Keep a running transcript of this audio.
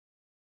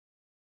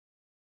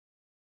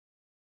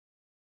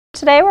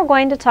today we're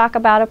going to talk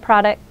about a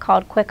product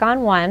called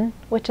Quickon 1,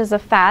 which is a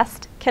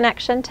fast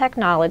connection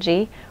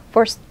technology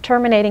for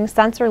terminating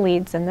sensor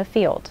leads in the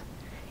field.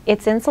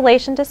 It's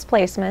insulation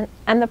displacement,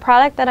 and the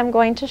product that I'm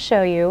going to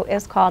show you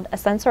is called a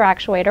sensor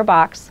actuator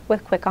box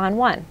with Quickon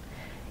 1.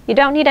 You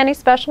don't need any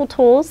special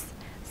tools,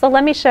 so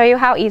let me show you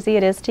how easy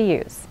it is to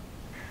use.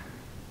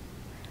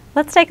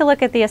 Let's take a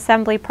look at the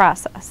assembly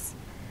process.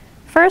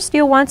 First,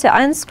 you'll want to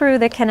unscrew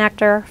the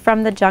connector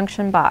from the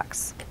junction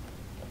box.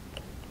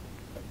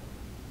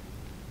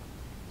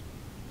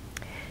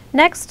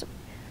 Next,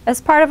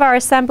 as part of our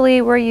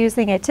assembly, we're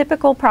using a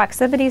typical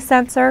proximity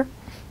sensor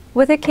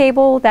with a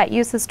cable that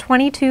uses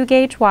 22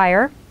 gauge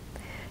wire.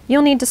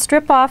 You'll need to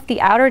strip off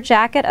the outer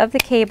jacket of the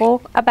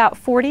cable about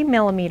 40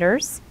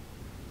 millimeters.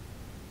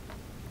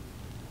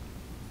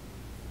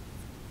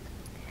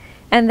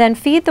 And then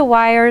feed the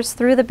wires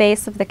through the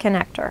base of the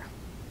connector.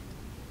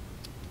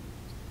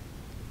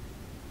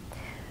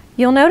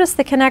 You'll notice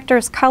the connector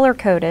is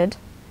color-coded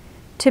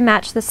to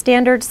match the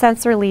standard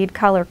sensor lead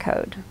color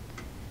code.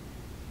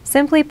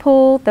 Simply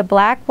pull the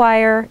black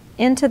wire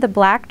into the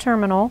black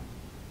terminal,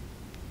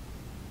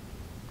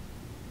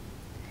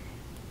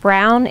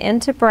 brown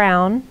into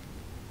brown,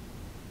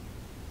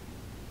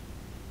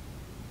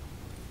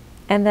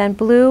 and then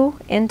blue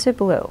into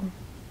blue.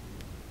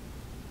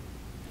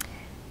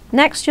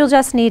 Next, you'll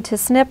just need to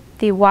snip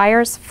the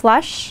wires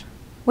flush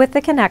with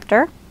the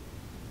connector.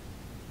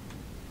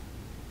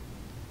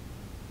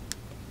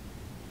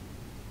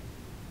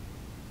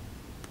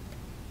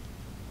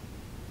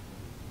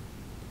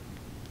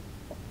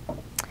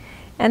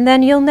 And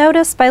then you'll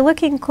notice by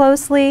looking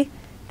closely,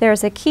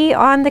 there's a key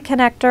on the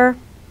connector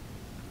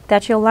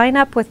that you'll line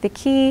up with the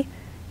key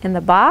in the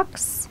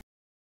box.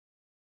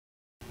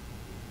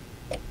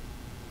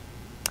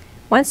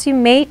 Once you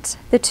mate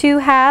the two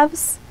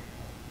halves,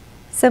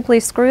 simply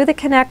screw the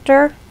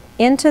connector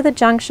into the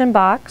junction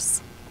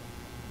box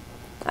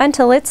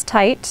until it's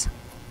tight.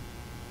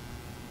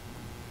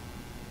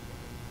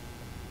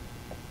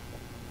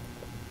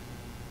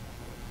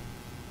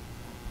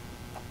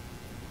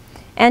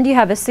 And you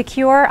have a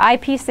secure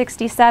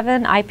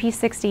IP67,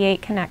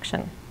 IP68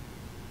 connection.